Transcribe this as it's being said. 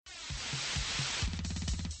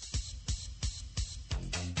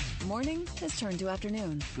morning has turned to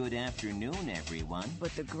afternoon. Good afternoon, everyone.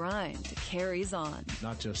 But the grind carries on.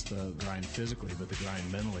 Not just the grind physically, but the grind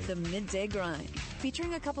mentally. The Midday Grind,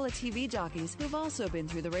 featuring a couple of TV jockeys who've also been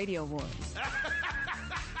through the radio wars.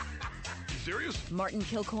 Serious? Martin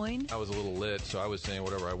Kilcoyne. I was a little lit, so I was saying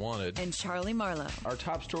whatever I wanted. And Charlie Marlowe. Our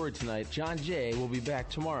top story tonight, John Jay will be back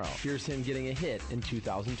tomorrow. Here's him getting a hit in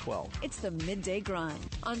 2012. It's the Midday Grind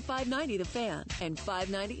on 590 The Fan and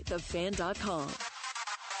 590thefan.com.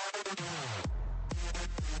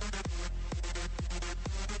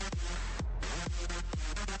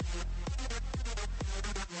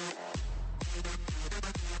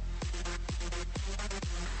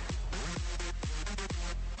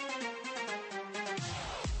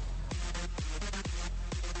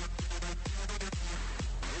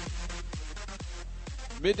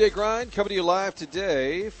 Midday Grind coming to you live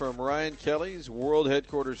today from Ryan Kelly's world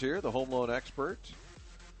headquarters here, the home loan expert.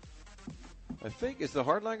 I think, is the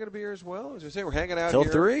hardline going to be here as well? As I say, we're hanging out till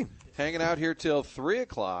here. 3. Hanging out here till 3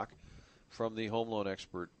 o'clock from the home loan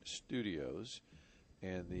expert studios.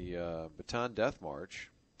 And the Baton Death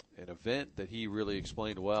March, an event that he really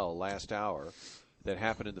explained well last hour that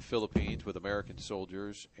happened in the Philippines with American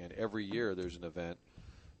soldiers. And every year there's an event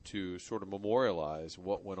to sort of memorialize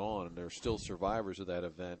what went on, and there are still survivors of that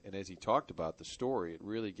event. And as he talked about the story, it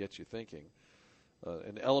really gets you thinking.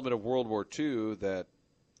 An element of World War II that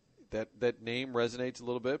name resonates a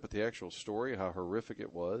little bit, but the actual story, how horrific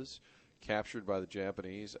it was, captured by the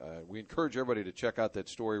Japanese. We encourage everybody to check out that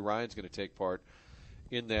story. Ryan's going to take part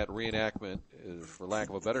in that reenactment, for lack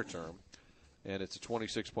of a better term, and it's a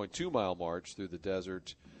 26.2-mile march through the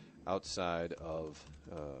desert outside of,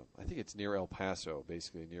 I think it's near El Paso,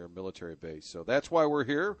 basically near a military base. So that's why we're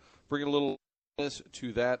here, bringing a little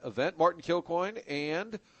to that event. Martin Kilcoyne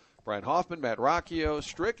and Brian Hoffman, Matt Rocchio.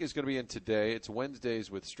 Strick is going to be in today. It's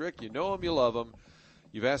Wednesdays with Strick. You know him, you love him.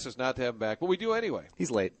 You've asked us not to have him back, but we do anyway.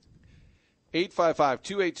 He's late.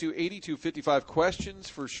 855-282-8255. Questions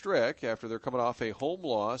for Strick after they're coming off a home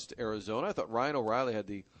loss to Arizona. I thought Ryan O'Reilly had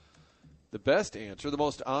the best answer, the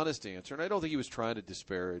most honest answer, and I don't think he was trying to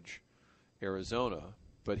disparage Arizona,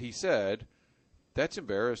 but he said, that's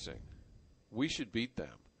embarrassing. We should beat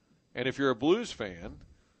them. And if you're a Blues fan,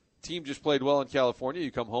 team just played well in California, you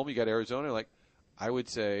come home, you got Arizona, like, I would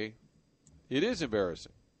say it is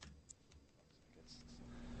embarrassing.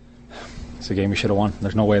 It's a game we should have won.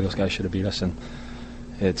 There's no way those guys should have beat us, and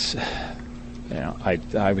it's,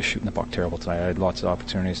 I was shooting the puck terrible tonight. I had lots of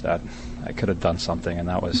opportunities that I could have done something, and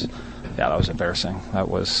that was embarrassing. That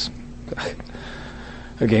was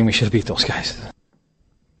a game we should have beat those guys.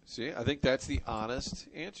 See, I think that's the honest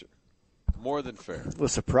answer. More than fair. It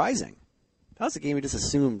was surprising. That was a game we just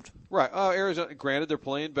assumed. Right. Arizona, granted, they're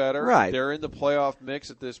playing better. Right. They're in the playoff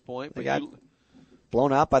mix at this point. They but got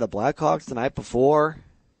blown out by the Blackhawks the night before.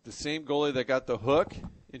 The same goalie that got the hook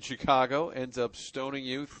in Chicago ends up stoning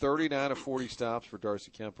you. 39 of 40 stops for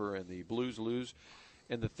Darcy Kemper, and the Blues lose.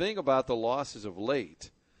 And the thing about the losses of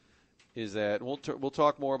late is that, we'll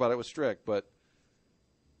talk more about it with Strick, but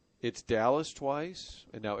it's Dallas twice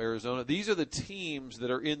and now Arizona. These are the teams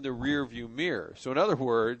that are in the rearview mirror. So in other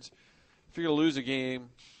words, if you're going to lose a game,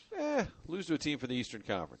 lose to a team from the Eastern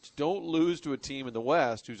Conference. Don't lose to a team in the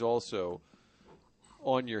West who's also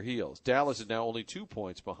on your heels. Dallas is now only 2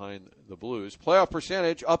 points behind the Blues. Playoff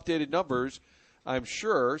percentage, updated numbers, I'm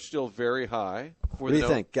sure, still very high. What do you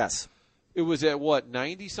think? Guess. It was at,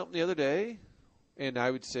 90-something the other day? And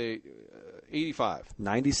I would say 85.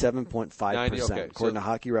 97.5%, okay, according to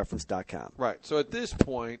HockeyReference.com. Right. So at this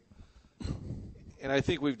point, and I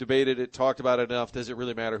think we've debated it, talked about it enough, does it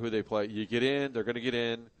really matter who they play? You get in, they're going to get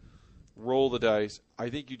in, roll the dice. I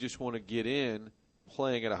think you just want to get in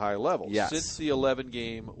playing at a high level. Yes. Since the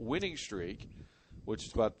 11-game winning streak, which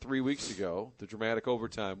is about 3 weeks ago, the dramatic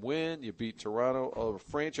overtime win, you beat Toronto, a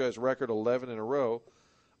franchise record 11 in a row.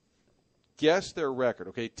 Guess their record.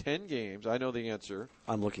 Okay, 10 games. I know the answer.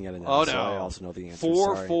 I'm looking at it now, oh, no. so I also know the answer.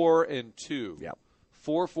 4-4-2. Yep.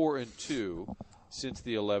 4-4-2 since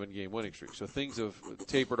the 11-game winning streak. So things have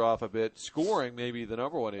tapered off a bit. Scoring may be the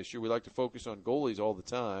number one issue. We like to focus on goalies all the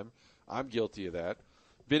time. I'm guilty of that.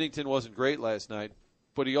 Binnington wasn't great last night,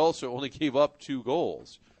 but he also only gave up 2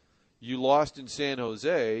 goals. You lost in San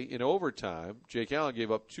Jose in overtime. Jake Allen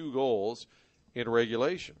gave up 2 goals in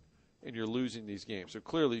regulation, and you're losing these games. So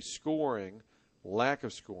clearly scoring, lack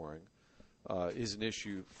of scoring, is an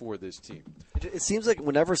issue for this team. It seems like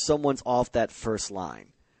whenever someone's off that first line,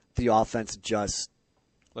 the offense just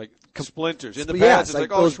like splinters. In the yes, past, it's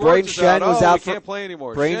like, oh, Braden Schwartz is out. was we out can't play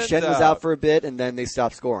anymore. Braden Schen's Schenn was out for a bit, and then they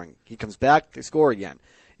stopped scoring. He comes back, they score again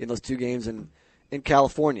in those 2 games in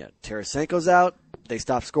California. Tarasenko's out. they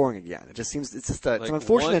stop scoring again. It just seems it's Like an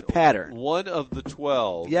unfortunate pattern. One of the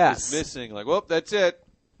 12 Yes. is missing. Like, well, that's it.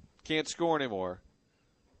 Can't score anymore.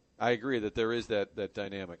 I agree that there is that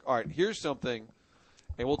dynamic. All right, here's something,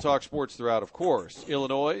 and we'll talk sports throughout, of course.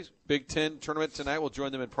 Illinois, Big Ten tournament tonight. We'll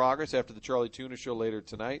join them in progress after the Charlie Tuna Show later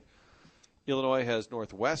tonight. Illinois has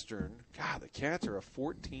Northwestern. God, the Cats are a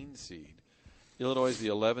 14 seed. Illinois is the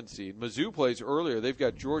 11 seed. Mizzou plays earlier. They've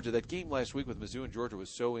got Georgia. That game last week with Mizzou and Georgia was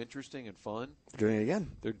so interesting and fun. They're doing it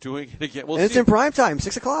again. They're doing it again. And it's in prime time,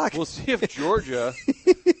 6 o'clock. We'll see if Georgia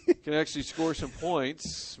can actually score some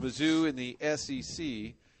points. Mizzou in the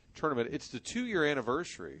SEC tournament. It's the 2-year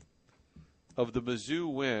anniversary of the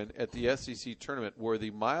Mizzou win at the SEC tournament where the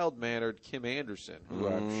mild-mannered Kim Anderson, who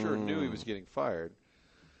I'm sure knew he was getting fired,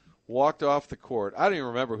 walked off the court. I don't even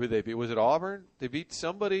remember who they beat. Was it Auburn? They beat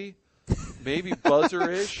somebody, maybe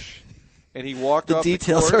buzzer-ish, and he walked off the court. The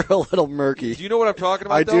details are a little murky. Do you know what I'm talking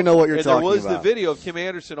about, I do know what you're talking about. There was about. the video of Kim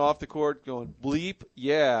Anderson off the court going, bleep,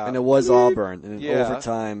 yeah. And it was bleep, Auburn in an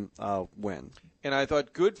overtime win. And I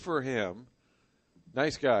thought, good for him.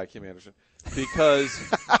 Nice guy, Kim Anderson, because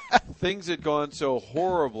things had gone so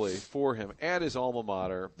horribly for him at his alma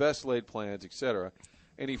mater, best laid plans, etc.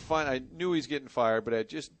 And I knew he's getting fired, but I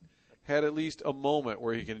just had at least a moment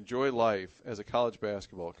where he can enjoy life as a college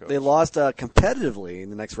basketball coach. They lost competitively in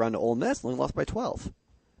the next round to Ole Miss, only lost by 12.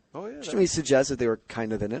 Oh, yeah. Which to me suggests that they were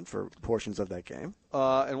kind of in it for portions of that game.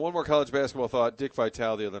 And one more college basketball thought. Dick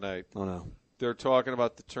Vitale the other night. Oh, no. They're talking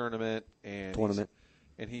about the tournament. And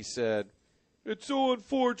he said, it's so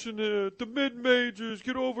unfortunate. The mid-majors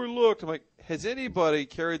get overlooked. I'm like, has anybody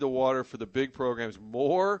carried the water for the big programs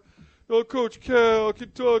more? Oh, Coach Cal,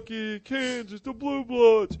 Kentucky, Kansas, the Blue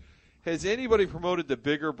Bloods. Has anybody promoted the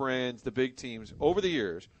bigger brands, the big teams, over the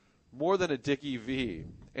years more than a Dickie V?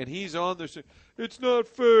 And he's on there saying, it's not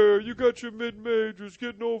fair. You got your mid-majors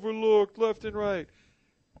getting overlooked left and right.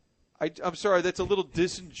 I'm sorry, that's a little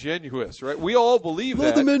disingenuous, right? We all believe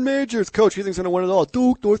that. The mid-majors. Coach, he thinks he's going to win it all.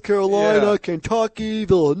 Duke, North Carolina, Kentucky,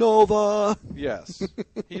 Villanova. Yes.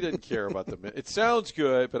 He didn't care about the mid. It sounds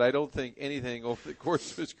good, but I don't think anything over the course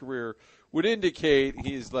of his career would indicate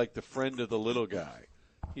he's like the friend of the little guy.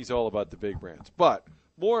 He's all about the big brands. But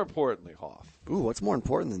more importantly, Hoff. Ooh, what's more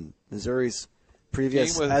important than Missouri's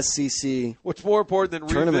previous SEC? What's more important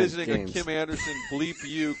than revisiting games. a Kim Anderson bleep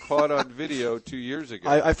you caught on video 2 years ago?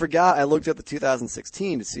 I forgot. I looked at the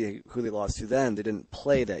 2016 to see who they lost to then. They didn't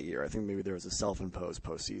play that year. I think maybe there was a self-imposed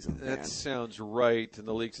postseason ban. That sounds right. And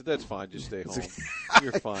the league said, that's fine. Just stay home.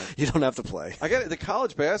 You're fine. You don't have to play. I got it. The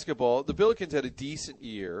college basketball, the Billikens had a decent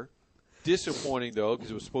year. Disappointing, though,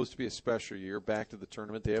 because it was supposed to be a special year. Back to the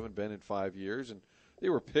tournament. They haven't been in 5 years. And they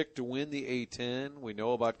were picked to win the A-10. We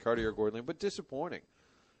know about Cartier-Gordon, but disappointing.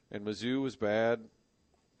 And Mizzou was bad.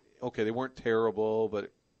 Okay, they weren't terrible, but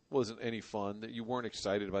it wasn't any fun. You weren't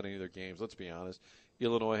excited about any of their games, let's be honest.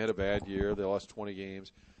 Illinois had a bad year. They lost 20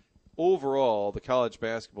 games. Overall, the college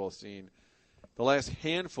basketball scene, the last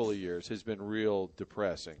handful of years has been real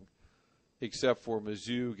depressing, except for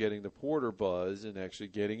Mizzou getting the Porter buzz and actually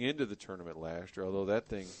getting into the tournament last year, although that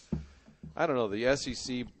thing, I don't know, the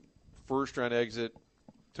SEC first-round exit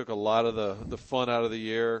took a lot of the fun out of the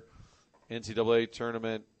year. NCAA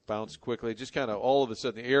tournament bounced quickly. Just kind of all of a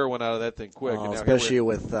sudden the air went out of that thing quick. And especially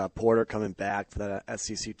with Porter coming back for that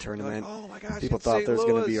SEC tournament. Like, oh my gosh, people thought there was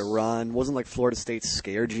going to be a run. Wasn't like Florida State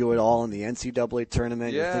scared you at all in the NCAA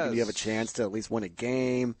tournament. Yes. You're thinking you have a chance to at least win a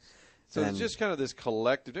game. So it's just kind of this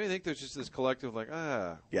collective. Don't you think there's just this collective we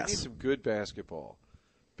need some good basketball.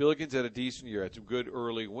 Billikens had a decent year, had some good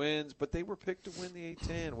early wins, but they were picked to win the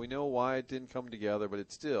A-10. We know why it didn't come together, but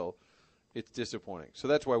it's disappointing. So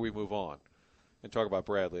that's why we move on and talk about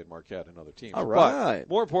Bradley and Marquette and other teams. All right. But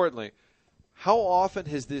more importantly, how often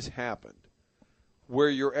has this happened where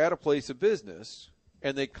you're at a place of business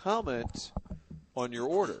and they comment on your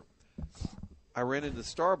order? I ran into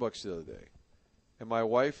Starbucks the other day, and my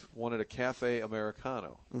wife wanted a cafe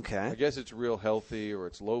Americano. Okay. I guess it's real healthy or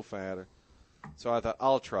it's low fat. So I thought,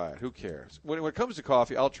 I'll try it. Who cares? When it comes to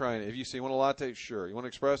coffee, I'll try it. If you say, you want a latte? Sure. You want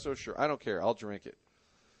an espresso? Sure. I don't care. I'll drink it.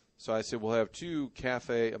 So I said, we'll have 2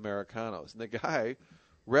 cafe Americanos. And the guy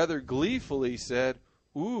rather gleefully said,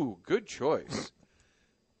 ooh, good choice.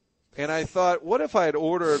 And I thought, what if I had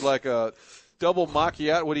ordered like a double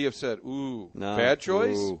macchiato? Would he have said, ooh, no, bad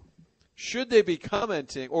choice? Ooh. Should they be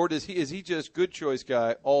commenting, or is he just good choice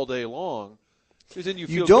guy all day long? Then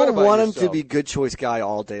you don't want him to be good choice guy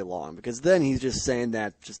all day long, because then he's just saying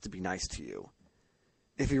that just to be nice to you.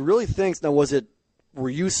 If he really thinks, now were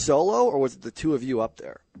you solo or was it the two of you up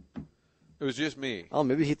there? It was just me. Oh,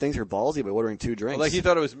 maybe he thinks you're ballsy by ordering 2 drinks. Like he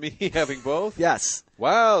thought it was me having both? Yes.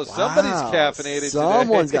 Wow, somebody's caffeinated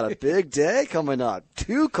Someone's today. got a big day coming up.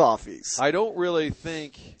 2 coffees. I don't really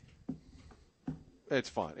think it's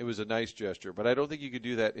fine. It was a nice gesture, but I don't think you could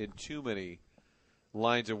do that in too many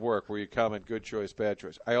lines of work where you comment good choice, bad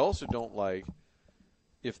choice. I also don't like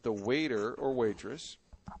if the waiter or waitress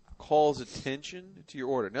calls attention to your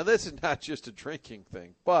order. Now, this is not just a drinking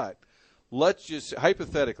thing, but let's just,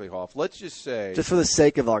 hypothetically, Hoff, let's just say. Just for the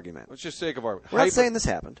sake of argument. Let's just sake of argument. We're not saying this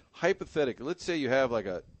happened. Hypothetically, let's say you have like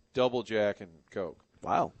a double Jack and Coke.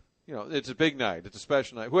 Wow. You know, it's a big night. It's a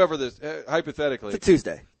special night. Whoever this, hypothetically. It's a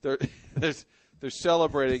Tuesday. They're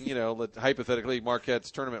celebrating, hypothetically, Marquette's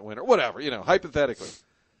tournament winner, whatever, hypothetically.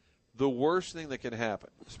 The worst thing that can happen,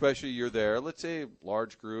 especially you're there, let's say a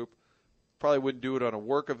large group, probably wouldn't do it on a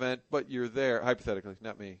work event, but you're there, hypothetically,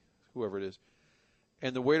 not me, whoever it is,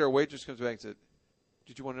 and the waiter or waitress comes back and said,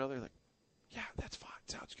 did you want another? Like, yeah, that's fine,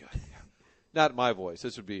 sounds good. Yeah. Not in my voice.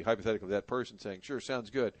 This would be hypothetically that person saying, sure, sounds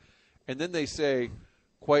good. And then they say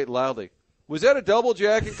quite loudly, was that a double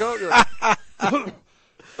Jack and Coke? You're like,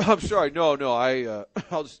 I'm sorry. No.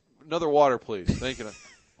 I'll just another water, please. Thank you.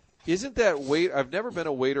 Isn't that I've never been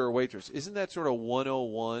a waiter or waitress. Isn't that sort of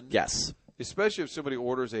 101? Yes. Especially if somebody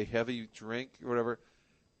orders a heavy drink or whatever,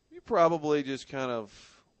 you probably just kind of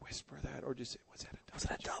whisper that or just say, was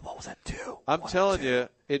that a double? Was that 2? I'm telling you,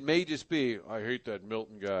 it may just be, I hate that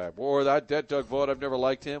Milton guy. Or that Doug Vaught, I've never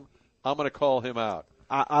liked him. I'm going to call him out.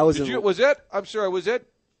 Was that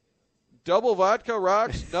double vodka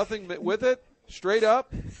rocks, nothing with it? Straight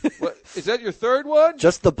up? What, is that your third one?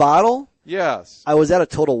 Just the bottle? Yes. I was at a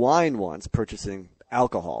Total Wine once purchasing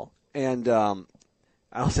alcohol, and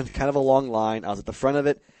I was in kind of a long line. I was at the front of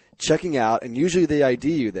it checking out, and usually they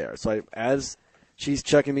ID you there. So as she's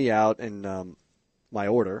checking me out and my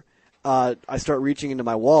order, I start reaching into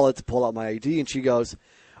my wallet to pull out my ID, and she goes,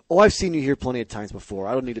 oh, I've seen you here plenty of times before.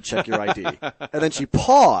 I don't need to check your ID. And then she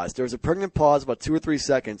paused. There was a pregnant pause, about 2 or 3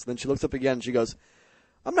 seconds. Then she looks up again, and she goes,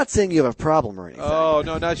 I'm not saying you have a problem or anything. Oh,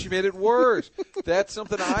 no, now she made it worse. That's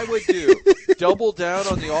something I would do. Double down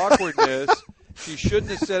on the awkwardness. She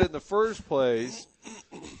shouldn't have said it in the first place,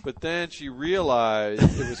 but then she realized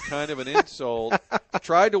it was kind of an insult,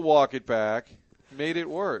 tried to walk it back, made it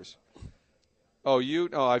worse. Oh,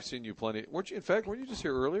 I've seen you plenty. Weren't you you just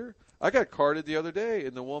here earlier? I got carded the other day,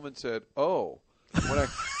 and the woman said, oh.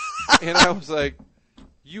 And I was like,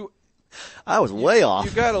 I was way off.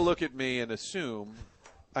 You got to look at me and assume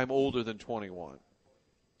I'm older than 21.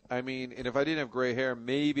 I mean, and if I didn't have gray hair,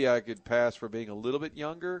 maybe I could pass for being a little bit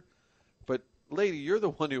younger. But, lady, you're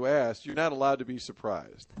the one who asked. You're not allowed to be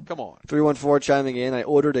surprised. Come on. 314 chiming in. I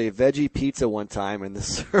ordered a veggie pizza one time, and the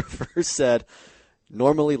server said,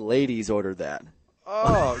 normally ladies order that.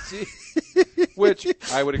 Oh, see, which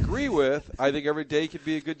I would agree with. I think every day could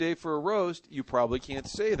be a good day for a roast. You probably can't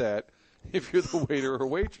say that if you're the waiter or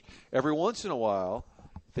waitress. Every once in a while,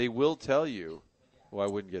 they will tell you, oh, I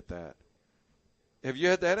wouldn't get that. Have you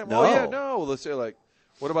had that? No. Oh, yeah, no. Let's say, like,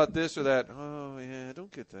 what about this or that? Oh, yeah,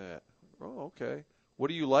 don't get that. Oh, okay. What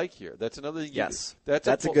do you like here? That's another thing. Yes. That's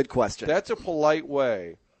a good question. That's a polite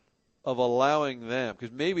way of allowing them,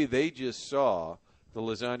 because maybe they just saw the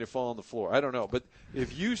lasagna fall on the floor. I don't know. But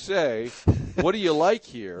if you say, what do you like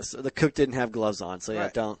here? So the cook didn't have gloves on, so yeah,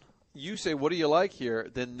 right. Don't. You say, what do you like here?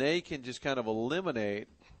 Then they can just kind of eliminate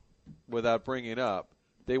without bringing it up.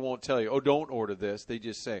 They won't tell you, oh, don't order this. They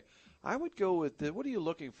just say, I would go with this. What are you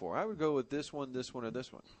looking for? I would go with this one, or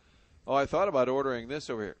this one. Oh, I thought about ordering this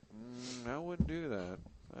over here. I wouldn't do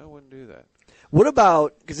that. What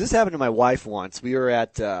about, because this happened to my wife once. We were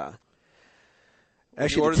at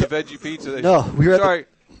Actually, you ordered the veggie pizza. No, we were sorry.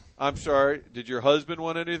 I'm sorry. Did your husband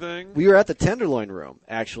want anything? We were at the Tenderloin Room,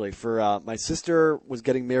 actually, for my sister was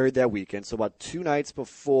getting married that weekend. So about 2 nights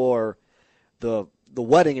before the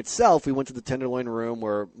wedding itself, we went to the Tenderloin Room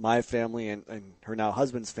where my family and her now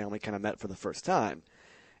husband's family kind of met for the first time.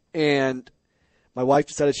 And my wife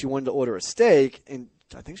decided she wanted to order a steak, and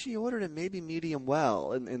I think she ordered it maybe medium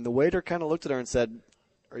well. And the waiter kind of looked at her and said,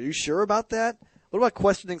 are you sure about that? What about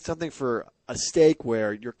questioning something for a steak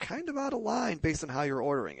where you're kind of out of line based on how you're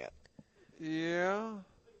ordering it? Yeah.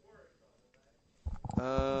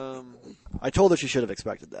 I told her she should have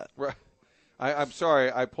expected that. Right. I'm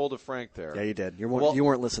sorry. I pulled a Frank there. Yeah, you did. You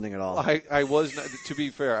weren't listening at all. I was not. To be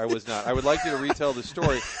fair, I was not. I would like you to retell the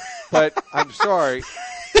story, but I'm sorry.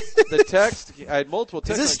 the text, I had multiple Is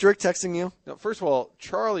texts. this Strick texting you? No, first of all,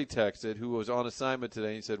 Charlie texted, who was on assignment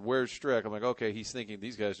today. He said, "Where's Strick?" I'm like, "Okay." He's thinking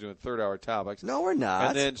these guys are doing third-hour topics. No, we're not.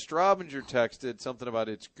 And then Straubinger texted something about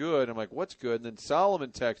it's good. I'm like, "What's good?" And then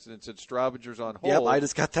Solomon texted and said, "Straubinger's on hold." Yep, I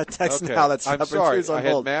just got that text Okay. now. That's I'm sorry. on I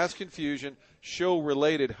had hold. mass confusion. Show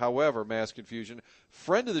related, however, mass confusion.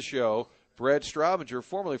 Friend of the show, Brad Straubinger,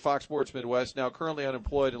 formerly Fox Sports Midwest, now currently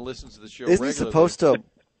unemployed and listens to the show Isn't regularly. he supposed to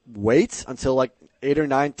wait until like 8 or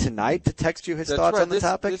 9 tonight to text you his That's thoughts right. on the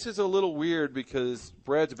topic? This is a little weird because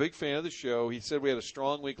Brad's a big fan of the show. He said we had a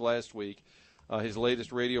strong week last week. His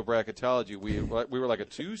latest radio bracketology, we were like a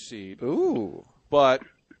 2 seed. Ooh. But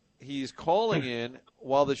he's calling in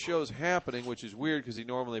while the show's happening, which is weird because he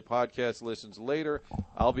normally podcast listens later.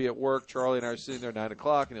 I'll be at work. Charlie and I are sitting there at 9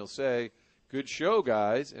 o'clock, and he'll say, "Good show,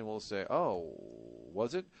 guys." And we'll say, "Oh,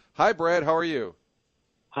 was it?" Hi, Brad. How are you?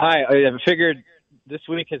 Hi. I figured this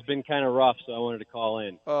week has been kind of rough, so I wanted to call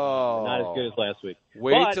in. Oh. Not as good as last week.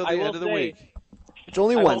 Wait But till the I will end of the say- week. It's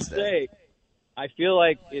only I will Wednesday. say, I feel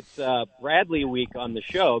like it's Bradley week on the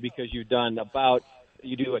show because you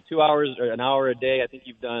do 2 hours or an hour a day. I think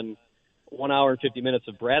you've done 1 hour and 50 minutes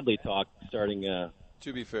of Bradley talk starting.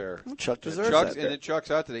 To be fair. Well, Chuck deserves Chuck's, that. and then Chuck's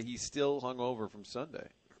out today. He's still hungover from Sunday.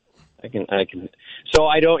 I can. So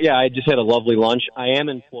I don't. Yeah, I just had a lovely lunch. I am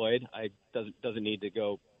employed. I doesn't need to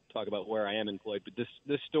go talk about where I am employed. But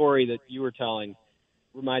this story that you were telling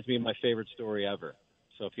reminds me of my favorite story ever.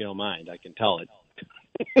 So if you don't mind, I can tell it.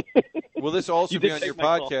 Will this also You be did on take your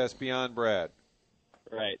my call. podcast, Beyond Brad?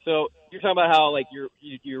 Right. So you're talking about how like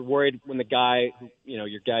you're worried when the guy,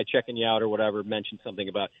 your guy checking you out or whatever mentioned something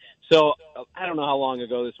about. So I don't know how long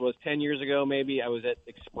ago this was, 10 years ago maybe. I was at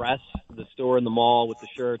Express, the store in the mall with the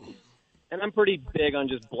shirts, and I'm pretty big on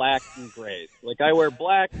just black and gray. Like I wear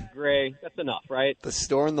black, gray. That's enough, right? The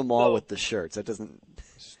store in the mall So- with the shirts. That doesn't.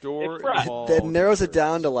 Store Express. mall. That narrows it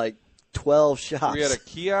down to like 12 shops. We had a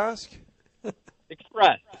kiosk.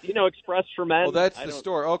 Express. Express for men. Oh, that's I the don't-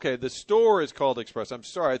 store. Okay, the store is called Express. I'm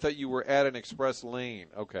sorry. I thought you were at an Express lane.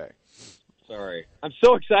 Okay. Sorry. I'm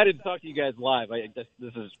so excited to talk to you guys live. This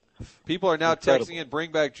is People are now Incredible. texting in,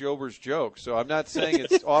 bring back Jober's joke. So I'm not saying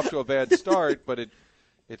it's off to a bad start, but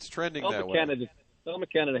it's trending that way. Tell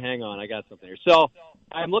McKenna to hang on. I got something here. So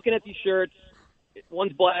I'm looking at these shirts.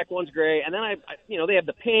 One's black, one's gray, and then I they have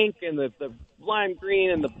the pink and the lime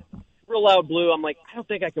green and the real loud blue. I'm like, I don't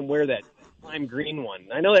think I can wear that lime green one.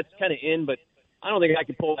 I know that's kind of in, but I don't think I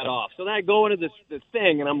can pull that off. So then I go into this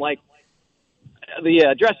thing, and I'm like,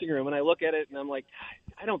 the dressing room, and I look at it, and I'm like,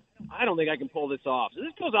 I don't think I can pull this off. So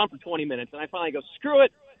this goes on for 20 minutes, and I finally go, screw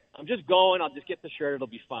it. I'm just going. I'll just get the shirt. It'll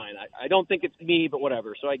be fine. I don't think it's me, but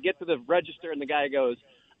whatever. So I get to the register, and the guy goes,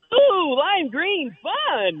 ooh, lime green,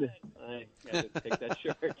 fun. I got to take that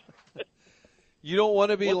shirt. You don't want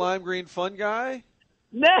to be lime green fun guy?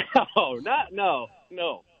 No.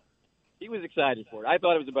 He was excited for it. I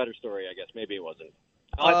thought it was a better story, I guess. Maybe it wasn't.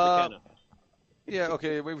 I'll ask McKenna. Yeah,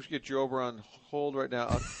 okay. Maybe we should get Jober on hold right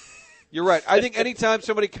now. You're right. I think anytime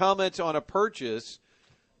somebody comments on a purchase,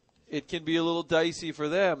 it can be a little dicey for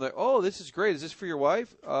them. Like, oh, this is great. Is this for your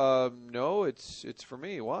wife? No, it's for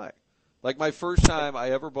me. Why? Like my first time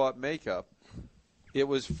I ever bought makeup, it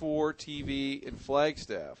was for TV in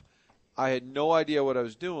Flagstaff. I had no idea what I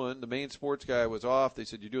was doing. The main sports guy was off. They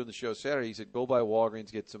said, you're doing the show Saturday. He said, go by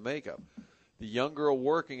Walgreens, get some makeup. The young girl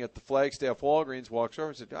working at the Flagstaff Walgreens walks over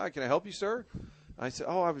and said, can I help you, sir? I said,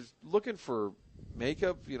 I was looking for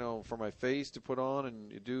makeup, for my face to put on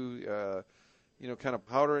and do, kind of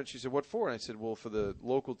powder. And she said, what for? And I said, well, for the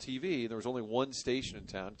local TV. There was only one station in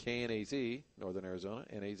town, KNAZ, Northern Arizona,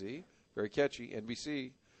 NAZ, very catchy,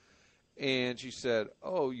 NBC. And she said,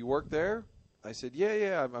 oh, you work there? I said,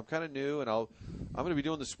 yeah, I'm kind of new, and I'm going to be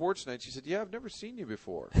doing the sports night. She said, yeah, I've never seen you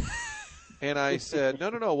before. And I said,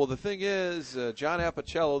 no. Well, the thing is, John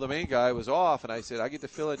Appicello, the main guy, was off, and I said, I get to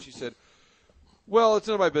fill in. She said, well, it's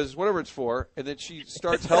none of my business, whatever it's for. And then she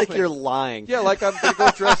starts helping. Like you're lying. Yeah, like I'm going to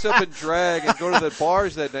go dress up in drag and go to the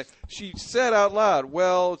bars that night. She said out loud,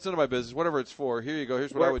 well, it's none of my business, whatever it's for. Here you go.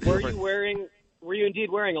 Here's what I would do. Were you indeed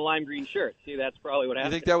wearing a lime green shirt? See, that's probably what I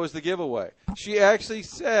happened. think that was the giveaway. She actually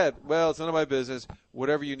said, well, it's none of my business,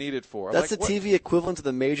 whatever you need it for. I'm That's like, the TV equivalent to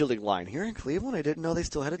the Major League line. Here in Cleveland, I didn't know they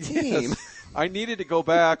still had a team. Yes. I needed to go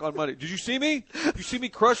back on Monday. Did you see me? Did you see me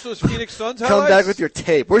crush those Phoenix Suns Come highlights? back with your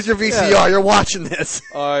tape. Where's your VCR? Yeah. You're watching this.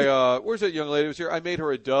 Where's that young lady who was here? I made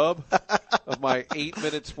her a dub of my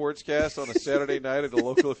 8-minute sportscast on a Saturday night at a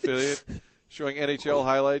local affiliate, showing NHL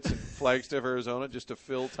highlights in Flagstaff, Arizona, just to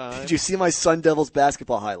fill time. Did you see my Sun Devils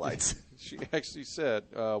basketball highlights? She actually said,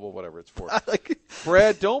 well, whatever it's for.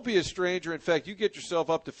 Brad, don't be a stranger. In fact, you get yourself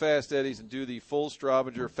up to Fast Eddie's and do the full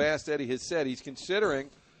Straubinger. Fast Eddie has said he's considering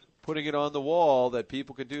putting it on the wall that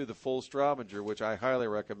people can do the full Straubinger, which I highly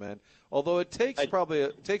recommend. Although it takes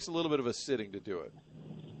it takes a little bit of a sitting to do it.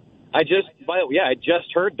 I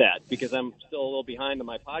just heard that because I'm still a little behind on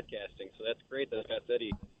my podcasting, so that's great that Fast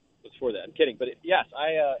Eddie was for that. I'm kidding, but yes,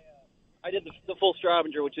 I did the full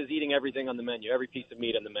Straubinger, which is eating everything on the menu, every piece of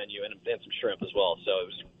meat on the menu, and some shrimp as well. So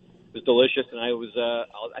it was delicious, and I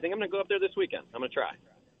think I'm going to go up there this weekend. I'm going to try.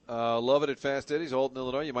 Love it at Fast Eddie's, Alton,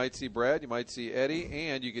 Illinois. You might see Brad, you might see Eddie,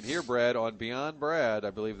 and you can hear Brad on Beyond Brad.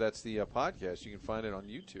 I believe that's the podcast. You can find it on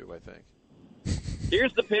YouTube, I think.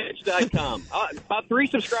 Here's the pitch.com. About 3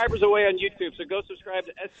 subscribers away on YouTube, so go subscribe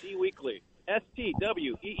to SC Weekly.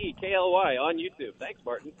 STWEEKLY on YouTube. Thanks,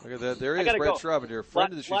 Martin. Look at that. There he is, Brad Straubinger,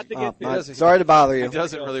 friend of the show. Sorry to bother you. It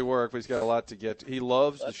doesn't really work, but he's got a lot to get to. He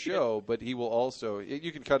loves the show, but he will also –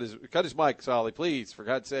 you can cut his mic, Solly, please, for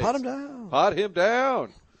God's sake. Pot him down. Pot him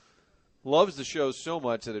down. Loves the show so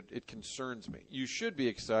much that it concerns me. You should be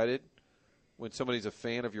excited when somebody's a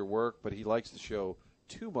fan of your work, but he likes the show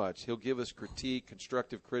too much. He'll give us critique,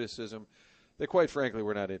 constructive criticism that, quite frankly,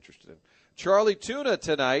 we're not interested in. Charlie Tuna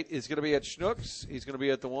tonight is going to be at Schnucks. He's going to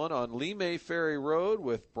be at the one on Lee May Ferry Road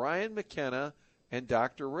with Brian McKenna and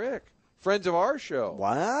Dr. Rick, friends of our show.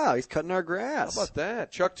 Wow, he's cutting our grass. How about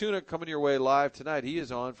that? Chuck Tuna coming your way live tonight. He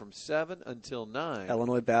is on from 7 until 9.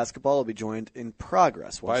 Illinois basketball will be joined in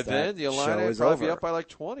progress. By then, the Illini will probably be up by like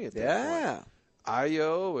 20 at that point.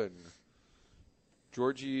 Ayo and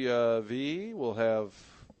Georgie V will have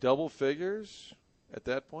double figures at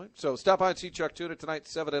that point. So stop by and see Chuck Tuna tonight,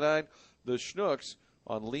 7 to 9. The Schnucks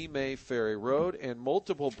on Lee May Ferry Road. And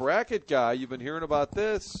multiple bracket guy, you've been hearing about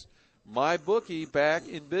this. My bookie back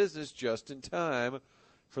in business just in time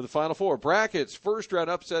for the Final Four. Brackets, first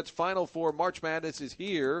round upsets, Final Four. March Madness is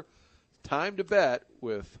here. Time to bet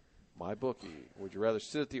with my bookie. Would you rather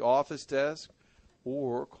sit at the office desk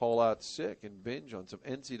or call out sick and binge on some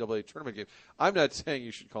NCAA tournament games? I'm not saying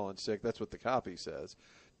you should call in sick. That's what the copy says.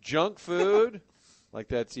 Junk food, like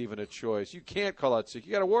that's even a choice. You can't call out sick.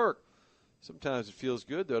 You got to work. Sometimes it feels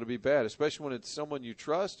good, though, to be bad, especially when it's someone you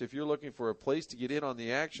trust. If you're looking for a place to get in on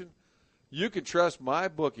the action, you can trust my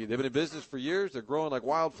bookie. They've been in business for years. They're growing like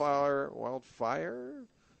wildfire?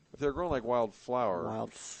 If they're growing like wildflower.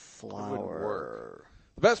 It wouldn't work.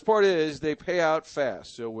 The best part is they pay out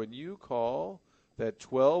fast. So when you call that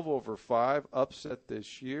 12/5 upset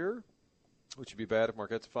this year, which would be bad if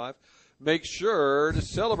Marquette's a 5, make sure to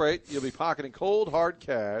celebrate. You'll be pocketing cold, hard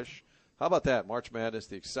cash. How about that? March Madness,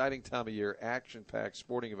 the exciting time of year, action-packed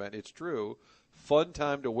sporting event. It's true. Fun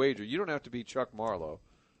time to wager. You don't have to be Chuck Marlowe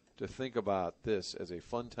to think about this as a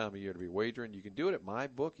fun time of year to be wagering. You can do it at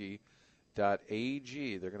mybookie.ag.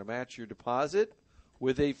 They're going to match your deposit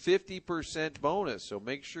with a 50% bonus. So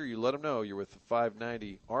make sure you let them know you're with the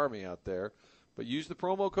 590 Army out there. But use the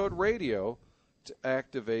promo code RADIO to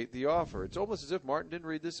activate the offer. It's almost as if Martin didn't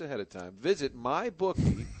read this ahead of time. Visit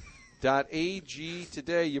mybookie.ag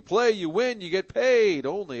today. You play, you win, you get paid.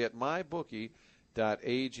 Only at mybookie.ag.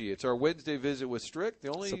 It's our Wednesday visit with Strick.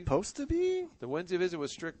 Supposed to be? The Wednesday visit with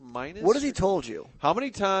Strick minus. What has he told you? How many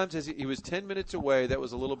times has he was 10 minutes away? That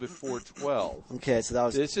was a little before 12. Okay, so that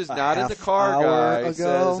was This is not in the car guy. It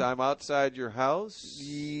says, I'm outside your house.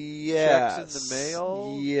 Yes. Checks in the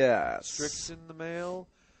mail. Yes. Strick's in the mail.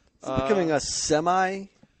 Is it becoming a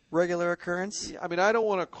semi-regular occurrence? I mean, I don't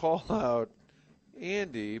want to call out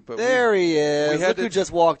Andy, but there he is. Look who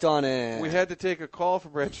just walked on in. We had to take a call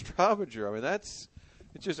from Brad Straubinger. I mean, it's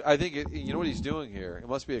just. I think you know what he's doing here. It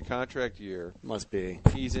must be a contract year. Must be.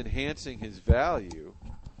 He's enhancing his value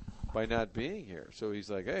by not being here. So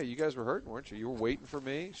he's like, "Hey, you guys were hurting, weren't you? You were waiting for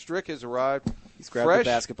me." Strick has arrived. He's grabbed the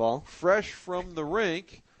basketball, fresh from the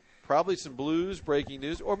rink. Probably some Blues breaking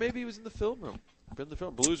news, or maybe he was in the film room. Been in the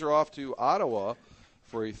film. Blues are off to Ottawa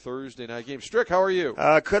for a Thursday night game. Strick, how are you?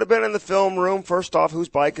 Could have been in the film room. First off, whose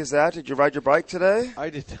bike is that? Did you ride your bike today? I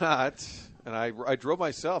did not, and I drove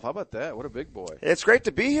myself. How about that? What a big boy. It's great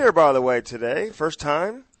to be here, by the way, today. First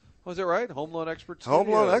time. Was that right? Home Loan Expert Studios.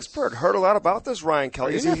 Home Loan Expert. Heard a lot about this, Ryan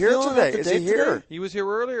Kelly. Is he here today? Is he here? Today? He was here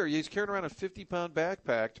earlier. He's carrying around a 50-pound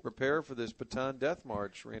backpack to prepare for this Bataan Death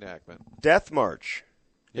March reenactment. Death March.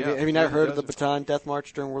 Yeah, have you not heard of the Bataan Death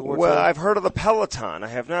March during World War II? Well, I've heard of the Peloton. I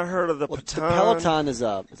have not heard of the Bataan. The Peloton is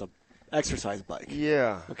a exercise bike.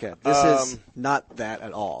 Yeah. Okay. This is not that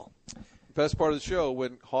at all. Best part of the show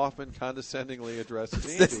when Hoffman condescendingly addresses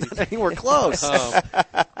Andy. That's not anywhere close.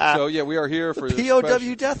 So, yeah, we are here for the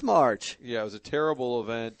POW Death March. Yeah, it was a terrible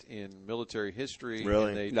event in military history. Really?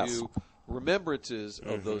 And they Yes. do remembrances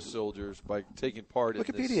of those soldiers by taking part in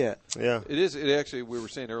Wikipedia. this. Yeah. It is. It actually, we were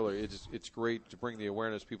saying earlier, it's great to bring the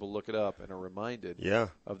awareness. People look it up and are reminded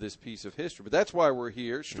of this piece of history. But that's why we're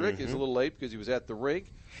here. Strick is a little late because he was at the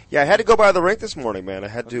rink. Yeah, I had to go by the rink this morning, man. I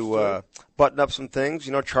had to button up some things.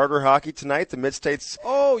 You know, charter hockey tonight. The Mid-States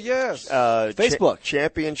Facebook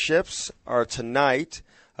championships are tonight.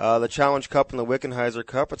 The Challenge Cup and the Wickenheiser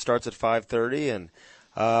Cup. It starts at 5:30,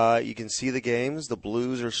 and you can see the games. The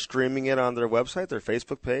Blues are streaming it on their website, their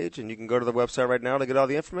Facebook page, and you can go to the website right now to get all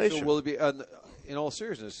the information. So will it be, in all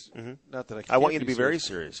seriousness, not that I want you to be very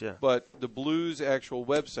serious, yeah. But the Blues' actual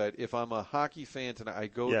website, if I'm a hockey fan tonight, I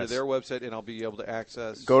go to their website and I'll be able to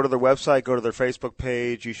access. Go to their website, go to their Facebook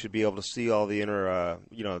page. You should be able to see all the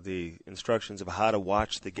the instructions of how to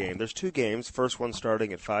watch the game. There's 2 games. First one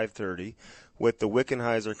starting at 5:30 with the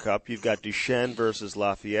Wickenheiser Cup. You've got Duchesne versus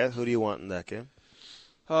Lafayette. Who do you want in that game?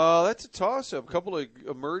 That's a toss-up. A couple of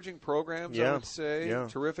emerging programs, I would say. Yeah.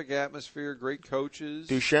 Terrific atmosphere, great coaches.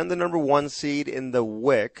 Duchesne, the number 1 seed in the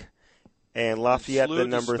WIC, and Lafayette, the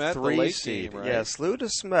number 3 seed. Game, right? Yeah, Slew de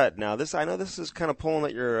Smet. Now, I know this is kind of pulling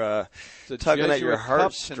at your, tugging at your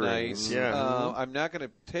heartstrings. Yeah. I'm not going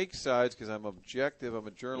to take sides because I'm objective. I'm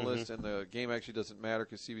a journalist, and the game actually doesn't matter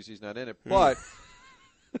because CBC's not in it. But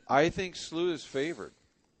I think Slew is favored.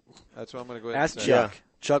 That's what I'm going to go ahead and say. Ask Chuck.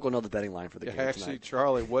 Chuck will know the betting line for the game actually, tonight.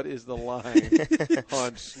 Charlie, what is the line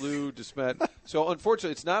on Slew de Smet? So,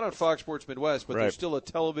 unfortunately, it's not on Fox Sports Midwest, but there's still a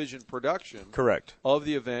television production of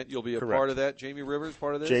the event. You'll be a part of that. Jamie Rivers,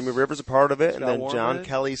 part of this? Jamie Rivers, a part of it. Scott and then Warren. John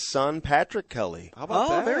Kelly's son, Patrick Kelly. How about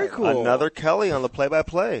that? Very cool. Another Kelly on the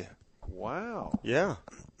play-by-play. Wow. Yeah.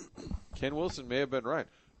 Ken Wilson may have been right.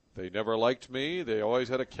 They never liked me. They always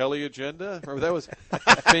had a Kelly agenda. Remember, that was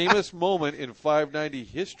a famous moment in 590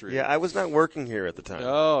 history. Yeah, I was not working here at the time.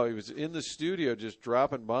 No, he was in the studio just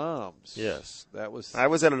dropping bombs. Yes. That was. I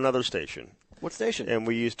was at another station. What station? And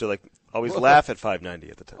we used to always laugh at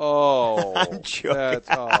 590 at the time. Oh, I'm joking. That's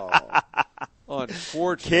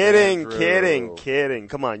unfortunate. Kidding.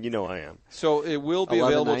 Come on, you know I am. So it will be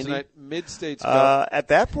available tonight. Mid-States Cup. At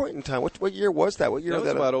that point in time, what year was that? What year that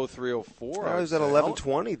was that? About 03-04. I was at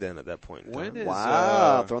 11:20 then. At that point. In when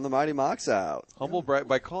time. is throwing the Mighty Mox out? Humble brag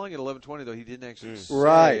by calling it 11:20 though he didn't actually say.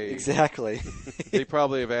 Right, exactly. They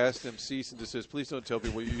probably have asked him cease and desist. Please don't tell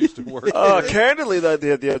people you used to work. Candidly,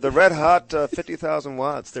 the red hot 50,000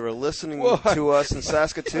 watts. They were listening to us in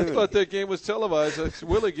Saskatoon. I thought that game was televised.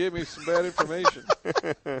 Willie gave me some bad information.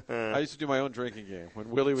 I used to do my own drinking game when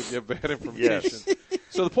Willie would give bad information. Yes.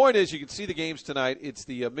 So the point is, you can see the games tonight. It's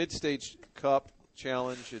the Mid-States Cup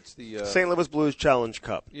Challenge. It's the St. Louis Blues Challenge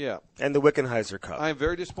Cup. Yeah. And the Wickenheiser Cup. I'm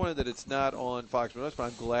very disappointed that it's not on Fox Midwest, but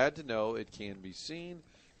I'm glad to know it can be seen.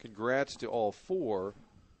 Congrats to all 4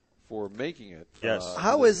 for making it. Yes.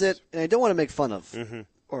 How is it, and I don't want to make fun of,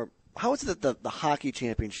 or how is it that the hockey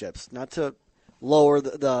championships, not to lower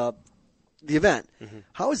the event,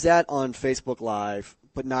 how is that on Facebook Live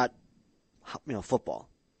but not football?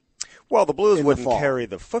 Well, the Blues in wouldn't the fall. carry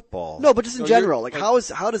the football. No, but just in general, how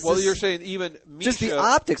does Well, this? you're saying even Misha, just the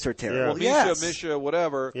optics are terrible. Misha,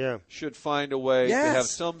 whatever, should find a way to have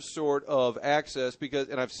some sort of access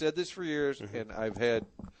and I've said this for years, and I've had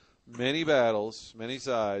many battles, many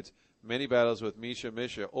sides, many battles with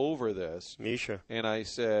Misha over this. And I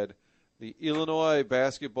said, the Illinois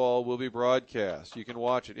basketball will be broadcast. You can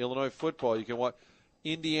watch it. Illinois football, you can watch.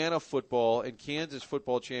 Indiana football and Kansas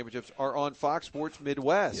football championships are on Fox Sports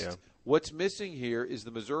Midwest. Yeah. What's missing here is the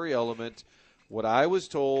Missouri element. What I was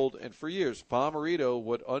told, and for years, Pomerito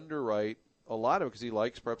would underwrite a lot of it because he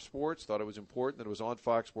likes prep sports, thought it was important that it was on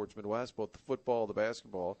Fox Sports Midwest, both the football, the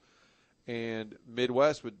basketball, and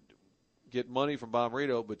Midwest would get money from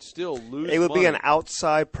Pomerito, but still lose money. It would be an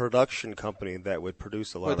outside production company that would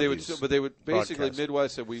produce a lot but of they these would, But they would basically, broadcasts.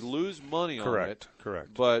 Midwest said, we lose money on it.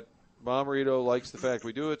 Correct. But Pomerito likes the fact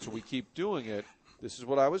we do it, so we keep doing it. This is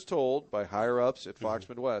what I was told by higher-ups at Fox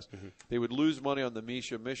Midwest. They would lose money on the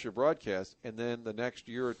Misha broadcast, and then the next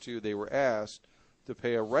year or two they were asked to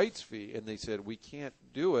pay a rights fee, and they said, we can't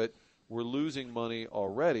do it. We're losing money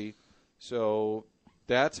already. So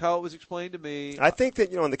that's how it was explained to me. I think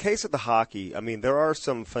that, in the case of the hockey, there are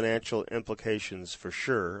some financial implications for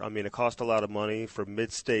sure. It cost a lot of money for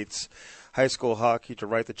mid-states high school hockey to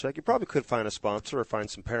write the check. You probably could find a sponsor or find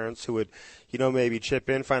some parents who would, maybe chip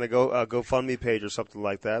in, find a GoFundMe page or something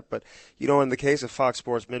like that. But, in the case of Fox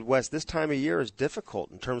Sports Midwest, this time of year is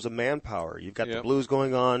difficult in terms of manpower. You've got the Blues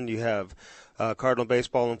going on. You have Cardinal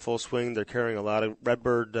baseball in full swing. They're carrying a lot of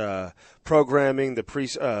Redbird programming,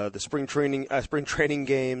 the spring training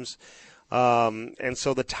games, and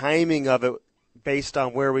so the timing of it, based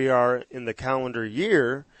on where we are in the calendar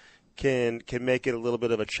year, can make it a little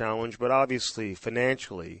bit of a challenge. But obviously,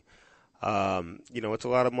 financially, it's a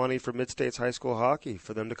lot of money for Mid-States high school hockey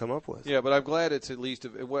for them to come up with. Yeah, but I'm glad it's at least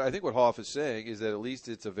I think what Hoff is saying is that at least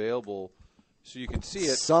it's available so you can see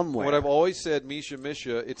it somewhere. What I've always said,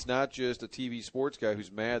 Misha, it's not just a TV sports guy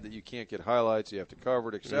who's mad that you can't get highlights, you have to cover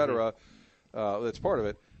it, etc. That's part of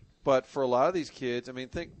it. But for a lot of these kids, I mean,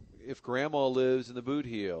 think if grandma lives in the boot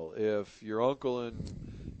heel, if your uncle in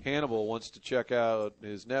Hannibal wants to check out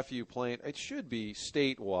his nephew playing, it should be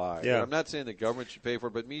statewide. Yeah. I'm not saying the government should pay for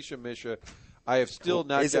it, but Misha, I have still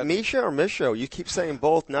not. Is it Misha or Misho? You keep saying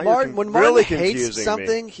both. Now Martin, you're when really Martin confusing hates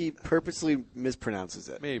something, me. he purposely mispronounces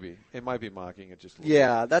it. Maybe it might be mocking it just a little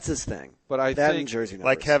Yeah, that's his thing. But I that think and Jersey numbers.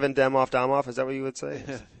 Like Kevin Demoff, is that what you would say?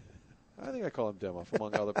 I think I call him Demoff,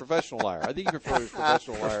 among other professional liar. I think he prefers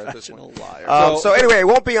professional liar at this point. Liar. So anyway, it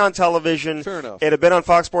won't be on television. Fair enough. It had been on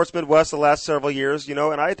Fox Sports Midwest the last several years, and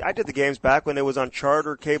I did the games back when it was on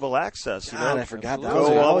Charter cable access. God, I forgot that.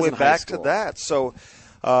 Go all the way back to that. So,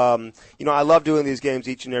 I love doing these games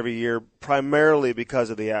each and every year, primarily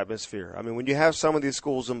because of the atmosphere. I mean, when you have some of these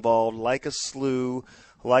schools involved, like a SLU,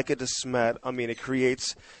 like a DeSmet, I mean, it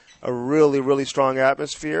creates a really, really strong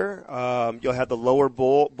atmosphere. You'll have the lower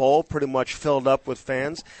bowl pretty much filled up with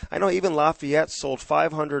fans. I know even Lafayette sold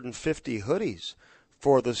 550 hoodies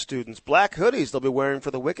for the students. Black hoodies they'll be wearing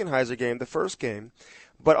for the Wickenheiser game, the first game.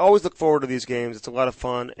 But always look forward to these games. It's a lot of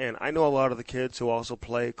fun. And I know a lot of the kids who also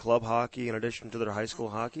play club hockey in addition to their high school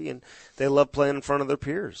hockey, and they love playing in front of their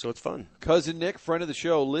peers, so it's fun. Cousin Nick, friend of the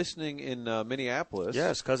show, listening in Minneapolis.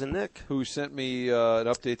 Yes, Cousin Nick. Who sent me an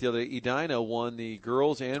update the other day. Edina won the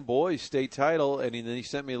girls and boys state title, and then he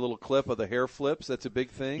sent me a little clip of the hair flips. That's a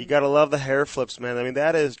big thing. You got to love the hair flips, man. I mean,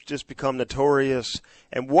 that has just become notorious.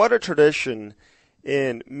 And what a tradition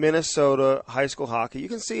in Minnesota high school hockey. You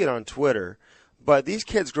can see it on Twitter. But these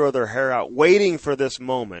kids grow their hair out waiting for this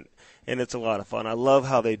moment, and it's a lot of fun. I love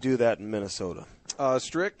how they do that in Minnesota.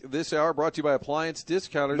 Strick, this hour brought to you by Appliance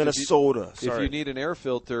Discounters. Minnesota. If you need an air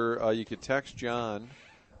filter, you could text John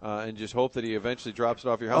and just hope that he eventually drops it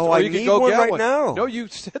off your house. Oh, or you I could need go one get right one. now. No, you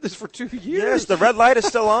said this for 2 years. Yes, the red light is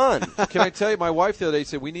still on. Can I tell you, my wife the other day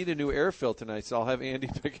said, we need a new air filter tonight, so I'll have Andy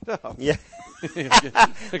pick it up. Yeah.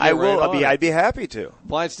 I will. I'd be happy to.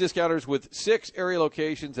 Appliance Discounters with 6 area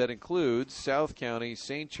locations that includes South County,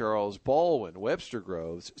 St. Charles, Baldwin, Webster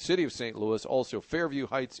Groves, City of St. Louis, also Fairview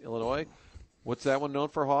Heights, Illinois. What's that one known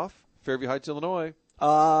for, Hoff? Fairview Heights, Illinois.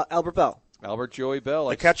 Albert Bell. Albert Joey Bell.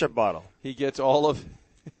 The ketchup bottle. He gets all of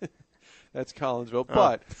that's Collinsville.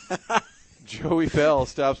 But Joey Bell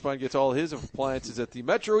stops by and gets all his appliances at the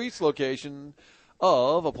Metro East location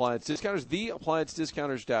of Appliance Discounters,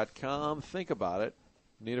 theappliancediscounters.com. Think about it.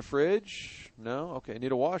 Need a fridge? No? Okay.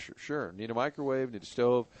 Need a washer? Sure. Need a microwave? Need a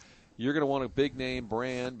stove? You're going to want a big-name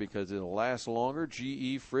brand because it'll last longer.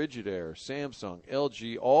 GE, Frigidaire, Samsung,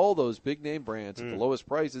 LG, all those big-name brands at the lowest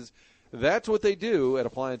prices. That's what they do at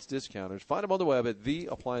Appliance Discounters. Find them on the web at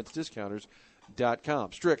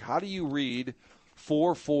theappliancediscounters.com. Strick, how do you read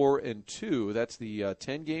 4-4-2? That's the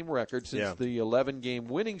 10-game record since the 11-game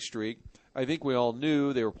winning streak. I think we all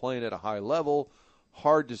knew they were playing at a high level,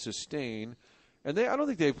 hard to sustain. And I don't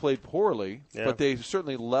think they played poorly, but they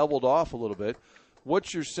certainly leveled off a little bit.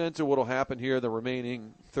 What's your sense of what will happen here the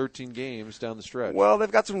remaining 13 games down the stretch? Well,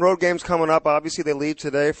 they've got some road games coming up. Obviously, they leave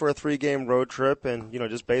today for a 3-game road trip. And,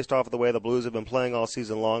 just based off of the way the Blues have been playing all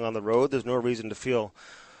season long on the road, there's no reason to feel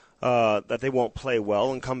that they won't play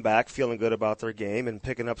well and come back feeling good about their game and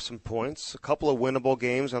picking up some points. A couple of winnable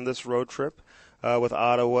games on this road trip with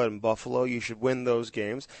Ottawa and Buffalo. You should win those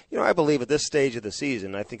games. I believe at this stage of the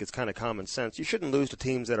season, I think it's kind of common sense. You shouldn't lose to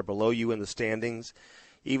teams that are below you in the standings,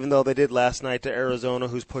 even though they did last night to Arizona,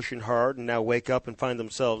 who's pushing hard, and now wake up and find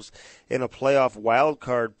themselves in a playoff wild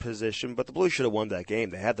card position. But the Blues should have won that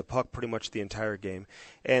game. They had the puck pretty much the entire game.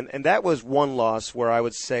 And that was one loss where I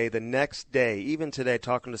would say the next day, even today,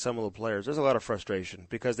 talking to some of the players, there's a lot of frustration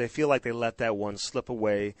because they feel like they let that one slip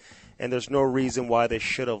away, and there's no reason why they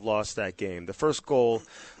should have lost that game. The first goal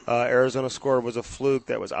Arizona scored was a fluke.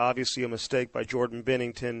 That was obviously a mistake by Jordan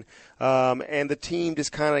Binnington. And the team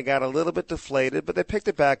just kind of got a little bit deflated, but they picked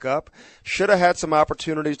it back up. Should have had some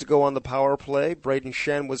opportunities to go on the power play. Braden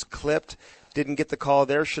Shen was clipped. Didn't get the call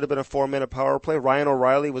there. Should have been a 4-minute power play. Ryan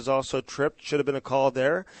O'Reilly was also tripped. Should have been a call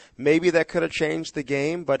there. Maybe that could have changed the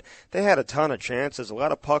game, but they had a ton of chances. A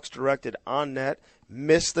lot of pucks directed on net.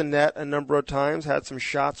 Missed the net a number of times. Had some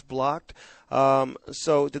shots blocked.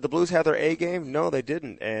 So did the Blues have their A game? No, they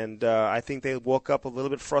didn't. And I think they woke up a little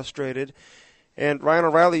bit frustrated. And Ryan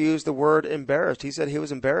O'Reilly used the word embarrassed. He said he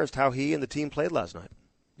was embarrassed how he and the team played last night.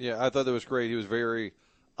 Yeah, I thought that was great. He was very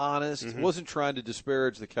honest. Wasn't trying to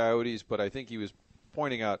disparage the Coyotes, but I think he was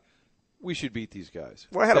pointing out we should beat these guys.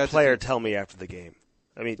 Well, I had a player tell me after the game.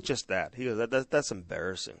 I mean, just that. He goes, that's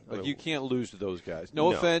embarrassing. Like, you can't lose to those guys.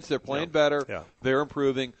 No offense. They're playing better. Yeah. They're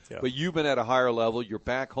improving. Yeah. But you've been at a higher level. You're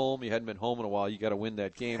back home. You hadn't been home in a while. You got to win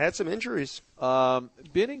that game. Had some injuries.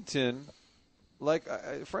 Bennington, like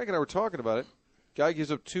Frank and I were talking about it, guy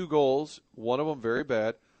gives up 2 goals, one of them very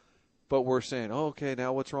bad. But we're saying, okay,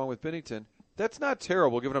 now what's wrong with Bennington? That's not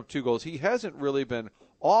terrible, giving up 2 goals. He hasn't really been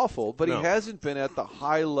awful, but he hasn't been at the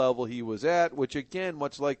high level he was at, which, again,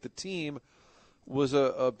 much like the team, was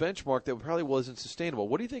a benchmark that probably wasn't sustainable.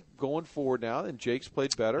 What do you think going forward now? And Jake's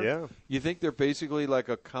played better. Yeah. You think they're basically like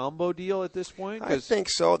a combo deal at this point? I think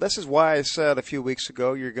so. This is why I said a few weeks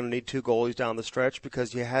ago you're going to need 2 goalies down the stretch,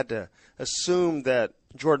 because you had to assume that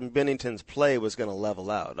Jordan Bennington's play was going to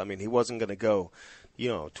level out. I mean, he wasn't going to go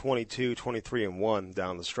 22, 23-1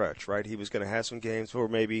 down the stretch, right? He was going to have some games where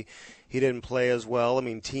maybe he didn't play as well. I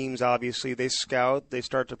mean, teams, obviously, they scout. They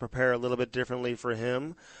start to prepare a little bit differently for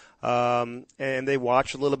him. And they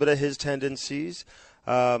watch a little bit of his tendencies.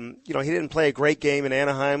 He didn't play a great game in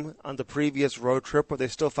Anaheim on the previous road trip, but they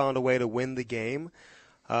still found a way to win the game.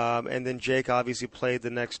 And then Jake obviously played the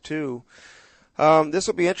next 2. This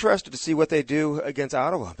will be interesting to see what they do against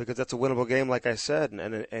Ottawa, because that's a winnable game, like I said.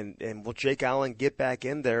 And will Jake Allen get back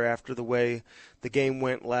in there after the way the game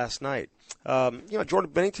went last night? Jordan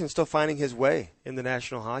Bennington's still finding his way in the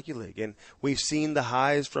National Hockey League, and we've seen the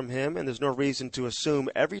highs from him, and there's no reason to assume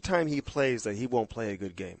every time he plays that he won't play a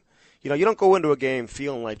good game. You don't go into a game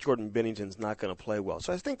feeling like Jordan Bennington's not going to play well.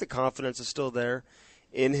 So I think the confidence is still there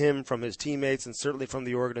in him from his teammates and certainly from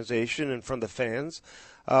the organization and from the fans.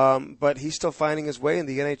 But he's still finding his way in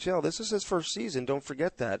the NHL. This is his first season. Don't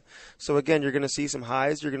forget that. So, again, you're going to see some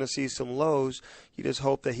highs. You're going to see some lows. You just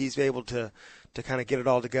hope that he's able to kind of get it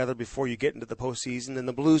all together before you get into the postseason. And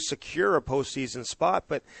the Blues secure a postseason spot.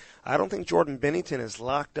 But I don't think Jordan Bennington has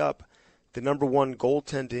locked up the number 1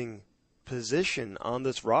 goaltending position on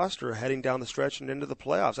this roster heading down the stretch and into the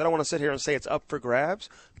playoffs. I don't want to sit here and say it's up for grabs.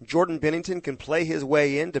 Jordan Bennington can play his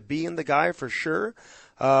way in to being the guy for sure.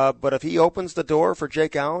 But if he opens the door for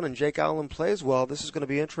Jake Allen and Jake Allen plays well, this is going to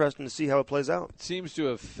be interesting to see how it plays out. It seems to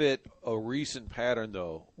have fit a recent pattern,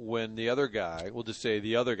 though. When the other guy, we'll just say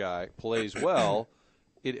the other guy, plays well,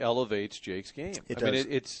 it elevates Jake's game. It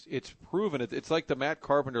does. It's proven. It's like the Matt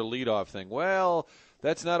Carpenter leadoff thing. Well,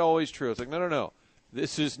 that's not always true. It's like, no.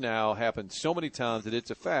 This has now happened so many times that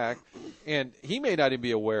it's a fact, and he may not even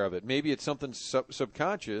be aware of it. Maybe it's something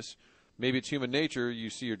subconscious. Maybe it's human nature. You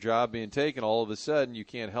see your job being taken, all of a sudden you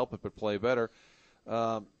can't help it but play better.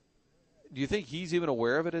 Do you think he's even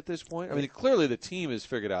aware of it at this point? I mean, clearly the team has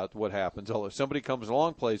figured out what happens. Although somebody comes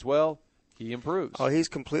along, plays well, he improves. Oh, he's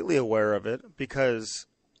completely aware of it because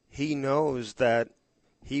he knows that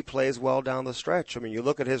he plays well down the stretch. I mean, you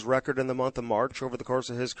look at his record in the month of March over the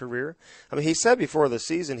course of his career. I mean, he said before the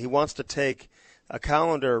season he wants to take a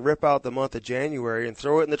calendar, rip out the month of January, and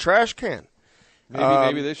throw it in the trash can.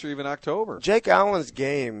 Maybe this year, even October. Jake Allen's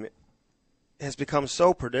game has become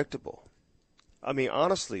so predictable. I mean,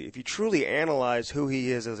 honestly, if you truly analyze who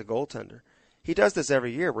he is as a goaltender, he does this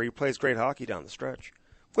every year where he plays great hockey down the stretch,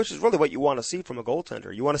 which is really what you want to see from a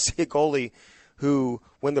goaltender. You want to see a goalie who,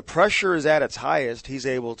 when the pressure is at its highest, he's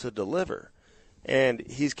able to deliver. And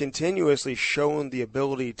he's continuously shown the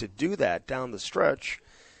ability to do that down the stretch,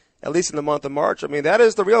 at least in the month of March. I mean, that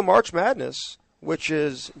is the real March Madness, which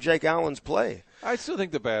is Jake Allen's play. I still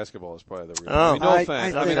think the basketball is probably the real. Oh, I mean, no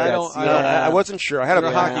offense. I wasn't sure. You're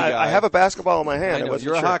a hockey guy. I have a basketball in my hand. I know,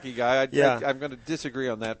 you're a hockey guy. I'm going to disagree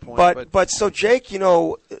on that point. But so Jake,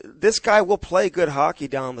 this guy will play good hockey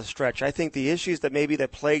down the stretch. I think the issues that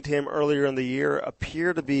plagued him earlier in the year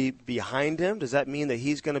appear to be behind him. Does that mean that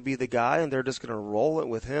he's going to be the guy and they're just going to roll it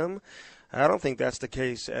with him? I don't think that's the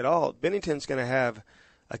case at all. Bennington's going to have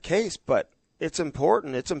a case, but it's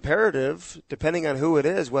important, it's imperative, depending on who it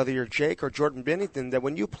is, whether you're Jake or Jordan Bennington, that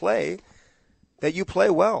when you play, that you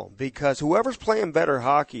play well. Because whoever's playing better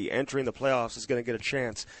hockey entering the playoffs is going to get a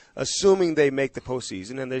chance, assuming they make the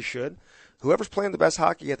postseason, and they should. Whoever's playing the best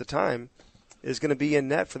hockey at the time is going to be in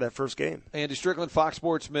net for that first game. Andy Strickland, Fox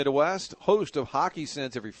Sports Midwest, host of Hockey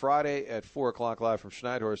Sense every Friday at 4 o'clock live from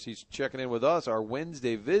Schneidhorst. He's checking in with us, our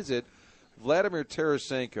Wednesday visit. Vladimir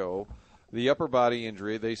Tarasenko, the upper body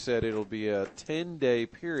injury, they said it'll be a 10-day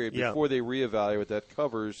period before they reevaluate. That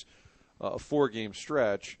covers a 4-game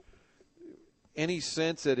stretch. Any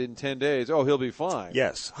sense that in 10 days, he'll be fine?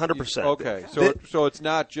 Yes, 100%. Okay, so it's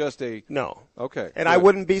not just a – No. Okay. And good. I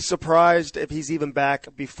wouldn't be surprised if he's even back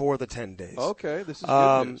before the 10 days. Okay, this is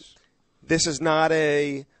good news. This is not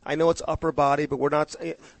I know it's upper body, but we're not.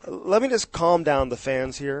 Let me just calm down the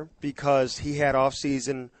fans here because he had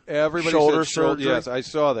off-season shoulder surgery. Yes, I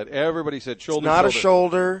saw that. Everybody said shoulder. It's not a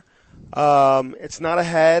shoulder. It's not a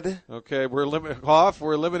head. Okay, we're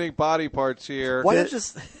limiting body parts here. Why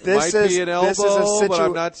This might is be an elbow, but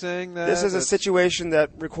I'm not saying that. This is a situation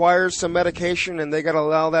that requires some medication, and they got to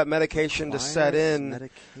allow that medication to set in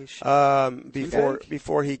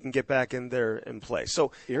before he can get back in there and play.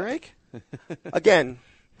 So earache? Again,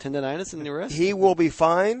 tendonitis in the wrist? He will be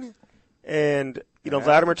fine, and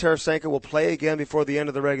Vladimir Tarasenko will play again before the end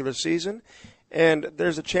of the regular season, and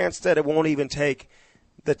there's a chance that it won't even take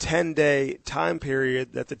the 10-day time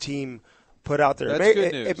period that the team put out there. That's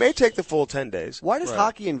good news. It may take the full 10 days. Why does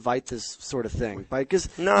hockey invite this sort of thing? Because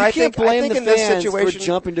you I can't think blame in the this fans situation, for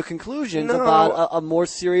jumping to conclusions about a more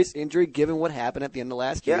serious injury given what happened at the end of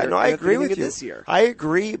last year. Yeah, no, I agree with you. This year. I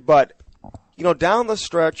agree, but down the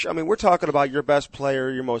stretch, I mean, we're talking about your best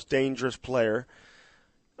player, your most dangerous player.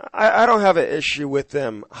 I don't have an issue with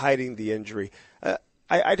them hiding the injury.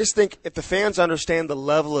 I just think if the fans understand the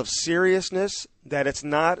level of seriousness, that he's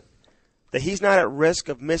not at risk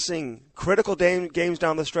of missing critical games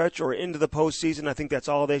down the stretch or into the postseason, I think that's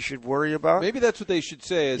all they should worry about. Maybe that's what they should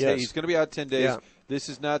say is, hey, he's going to be out 10 days. Yeah. This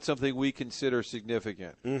is not something we consider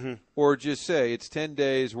significant. Mm-hmm. Or just say it's 10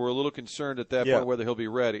 days. We're a little concerned at that point whether he'll be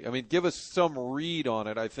ready. I mean, give us some read on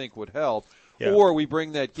it, I think, would help. Yeah. Or we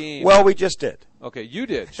bring that game. Well, we just did. Okay, you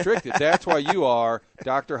did. Strick did. That's why you are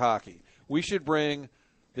Dr. Hockey. We should bring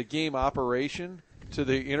the game operation to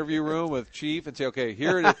the interview room with Chief and say, okay,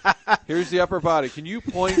 here it is. Here's the upper body. Can you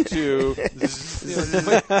point to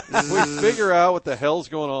figure out what the hell's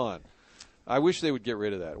going on? I wish they would get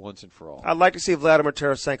rid of that once and for all. I'd like to see Vladimir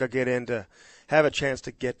Tarasenko get in to have a chance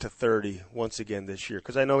to get to 30 once again this year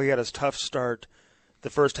because I know he had a tough start the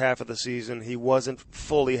first half of the season. He wasn't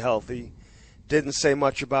fully healthy, didn't say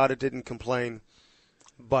much about it, didn't complain.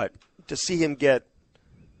 But to see him get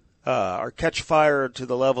or catch fire to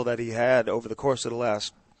the level that he had over the course of the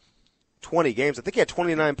last 20 games. I think he had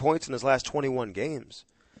 29 points in his last 21 games.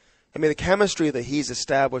 I mean, the chemistry that he's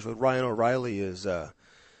established with Ryan O'Reilly is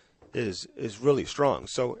really strong.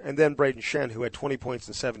 So, and then Braden Shen, who had 20 points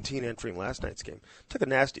in 17 entering last night's game, took a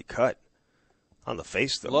nasty cut on the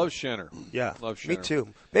face, though. Love Shenner. Yeah, love Shenner. Me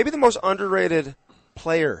too. Maybe the most underrated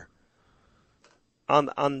player on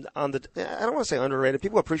the. I don't want to say underrated.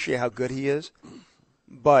 People appreciate how good he is.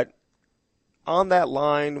 But on that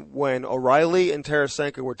line, when O'Reilly and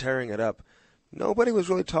Tarasenko were tearing it up, nobody was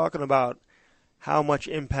really talking about how much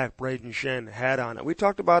impact Braden Shen had on it. We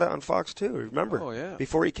talked about it on Fox 2, remember? Oh, yeah.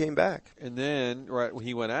 Before he came back. And then, right when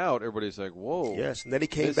he went out, everybody's like, whoa. Yes, and then he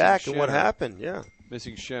came back, and what happened? Yeah.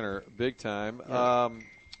 Missing Shenner, big time. Yeah.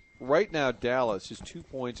 Right now, Dallas is 2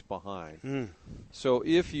 points behind. So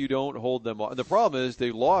if you don't hold them off, the problem is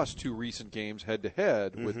they lost 2 recent games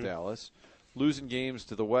head-to-head with Dallas. Losing games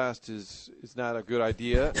to the West is not a good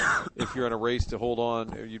idea. If you're in a race to hold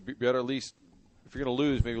on, you'd be better at least, if you're going to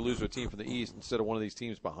lose, maybe lose to a team from the East instead of one of these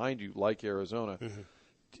teams behind you like Arizona.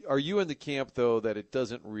 Are you in the camp, though, that it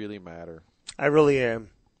doesn't really matter? I really am.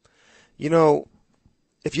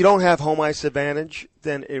 If you don't have home ice advantage,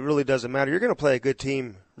 then it really doesn't matter. You're going to play a good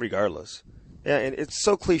team regardless. Yeah, and it's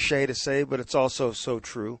so cliche to say, but it's also so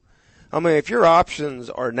true. I mean, if your options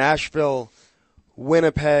are Nashville,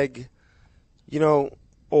 Winnipeg,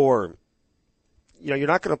 or you're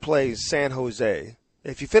not going to play San Jose.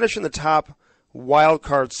 If you finish in the top wild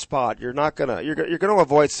card spot, you're going to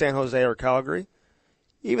avoid San Jose or Calgary,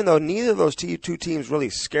 even though neither of those two teams really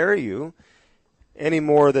scare you any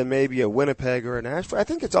more than maybe a Winnipeg or a Nashville. I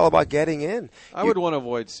think it's all about getting in. I would want to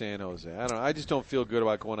avoid San Jose. I don't know. I just don't feel good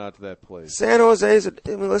about going out to that place. San Jose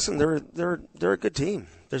listen, they're a good team.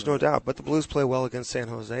 There's no doubt. But the Blues play well against San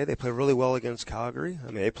Jose. They play really well against Calgary.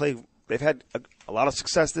 I mean, they've had a lot of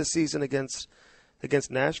success this season against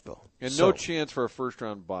Nashville. And no chance for a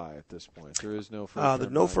first-round bye at this point. There is no first-round bye.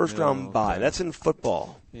 No first-round bye. That's in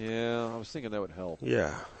football. Yeah, I was thinking that would help.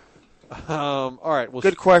 Yeah. All right. Well,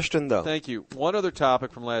 good question, though. Thank you. One other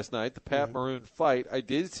topic from last night, the Pat Maroon fight. I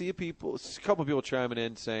did see a couple of people chiming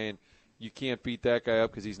in saying you can't beat that guy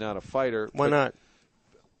up because he's not a fighter. Why not?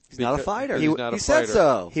 He's not a fighter. He said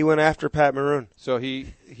so. He went after Pat Maroon. So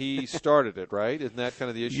he started it, right? Isn't that kind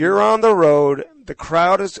of the issue? You're on the road. The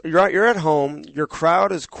crowd is you're at home. Your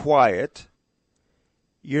crowd is quiet.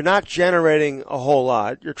 You're not generating a whole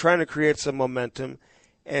lot. You're trying to create some momentum,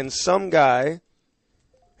 and some guy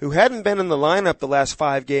who hadn't been in the lineup the last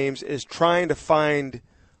 5 games is trying to find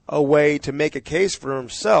a way to make a case for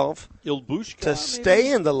himself to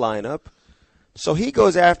stay in the lineup. So he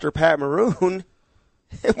goes after Pat Maroon.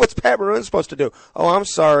 And what's Pat Maroon supposed to do? Oh, I'm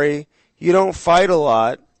sorry. You don't fight a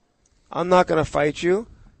lot. I'm not going to fight you.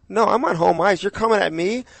 No, I'm on home ice. You're coming at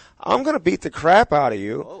me. I'm going to beat the crap out of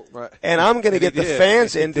you. Oh, right. And I'm going to get the did.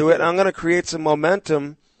 fans into it, and I'm going to create some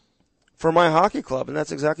momentum for my hockey club, and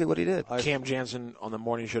that's exactly what he did. Cam Jansen on the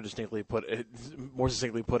morning show more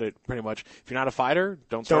succinctly put it pretty much, if you're not a fighter,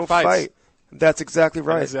 don't start fights. Fight. That's exactly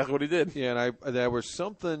right. That's exactly what he did. Yeah, and there was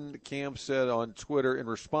something Cam said on Twitter in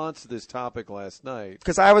response to this topic last night.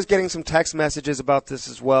 Because I was getting some text messages about this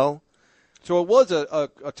as well. So it was a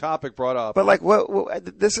topic brought up. But, like,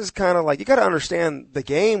 this is kind of like, you got to understand the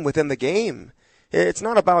game within the game. It's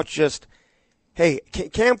not about just, hey,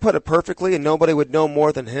 Cam put it perfectly and nobody would know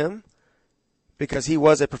more than him because he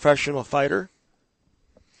was a professional fighter.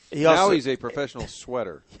 Now he's a professional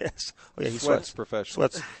sweater. Yes. Oh, yeah, he sweats professionally.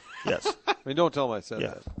 Sweats. Yes. I mean, don't tell him I said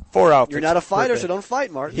that. 4 outfits. You're not a fighter, so don't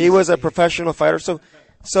fight, Martin. He was a professional fighter.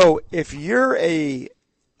 So if you're a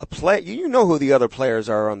player, you know who the other players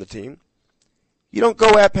are on the team. You don't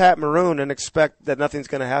go at Pat Maroon and expect that nothing's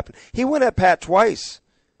going to happen. He went at Pat twice.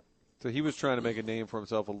 So he was trying to make a name for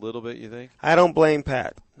himself a little bit, you think? I don't blame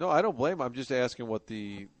Pat. No, I don't blame him. I'm just asking what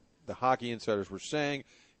the hockey insiders were saying.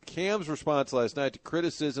 Cam's response last night to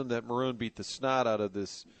criticism that Maroon beat the snot out of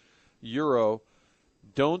this Euro,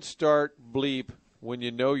 don't start bleep when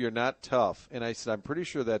you know you're not tough. And I said, I'm pretty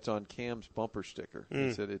sure that's on Cam's bumper sticker.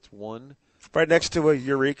 He said it's one. Right next to a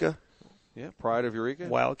Eureka. Yeah, Pride of Eureka.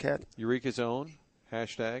 Wildcat. Eureka's own.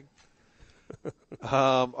 Hashtag.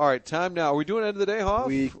 All right, time now. Are we doing end of the day, Hoff?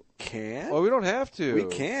 We can. Oh, we don't have to. We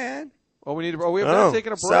can. Oh, we have not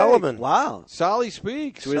taken a break. Solomon. Wow. Solly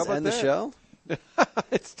speaks. Should we just end the show?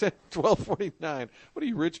 It's 12:49. What are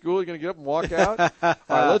you, Rich Gould? Are you going to get up and walk out? All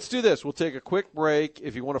right, let's do this. We'll take a quick break.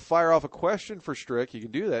 If you want to fire off a question for Strick, you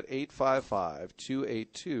can do that.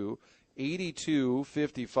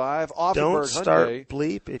 855-282-8255. Offenburg Don't start Hyundai.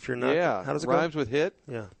 bleep if you're not. Yeah. How does it Rhymes go? with hit.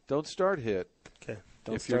 Yeah. Don't start hit. Okay.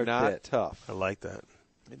 If you're not tough. I like that.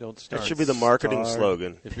 Don't start. That should be the marketing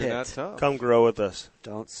slogan. If you're not tough. Come grow with us.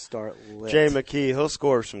 Don't start lit. Jay McKee, he'll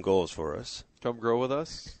score some goals for us. Come grow with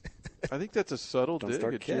us. I think that's a subtle Don't dig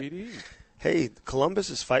start at kid. JD. Hey, Columbus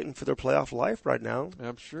is fighting for their playoff life right now.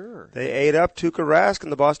 I'm sure. They ate up Tuukka Rask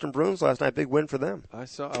and the Boston Bruins last night. Big win for them. I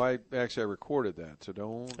recorded that, so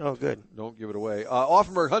don't. Oh, good. Don't give it away.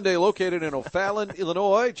 Offenburg Hyundai, located in O'Fallon,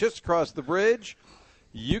 Illinois, just across the bridge.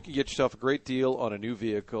 You can get yourself a great deal on a new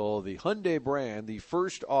vehicle. The Hyundai brand, the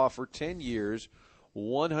first offer, 10 years,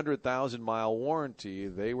 100,000-mile warranty.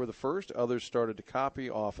 They were the first. Others started to copy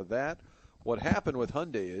off of that. What happened with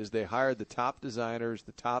Hyundai is they hired the top designers,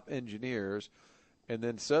 the top engineers, and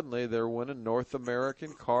then suddenly they're winning North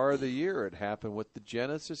American Car of the Year. It happened with the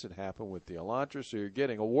Genesis. It happened with the Elantra. So you're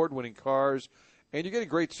getting award-winning cars, and you're getting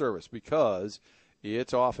great service because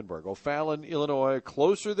it's Offenburg. O'Fallon, Illinois,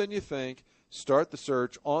 closer than you think. Start the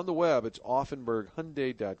search on the web. It's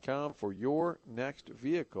offenburghyundai.com for your next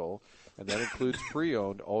vehicle, and that includes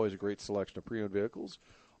pre-owned. Always a great selection of pre-owned vehicles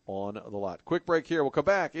on the lot. Quick break here. We'll come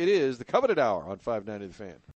back. It is the Coveted Hour on 590 The Fan.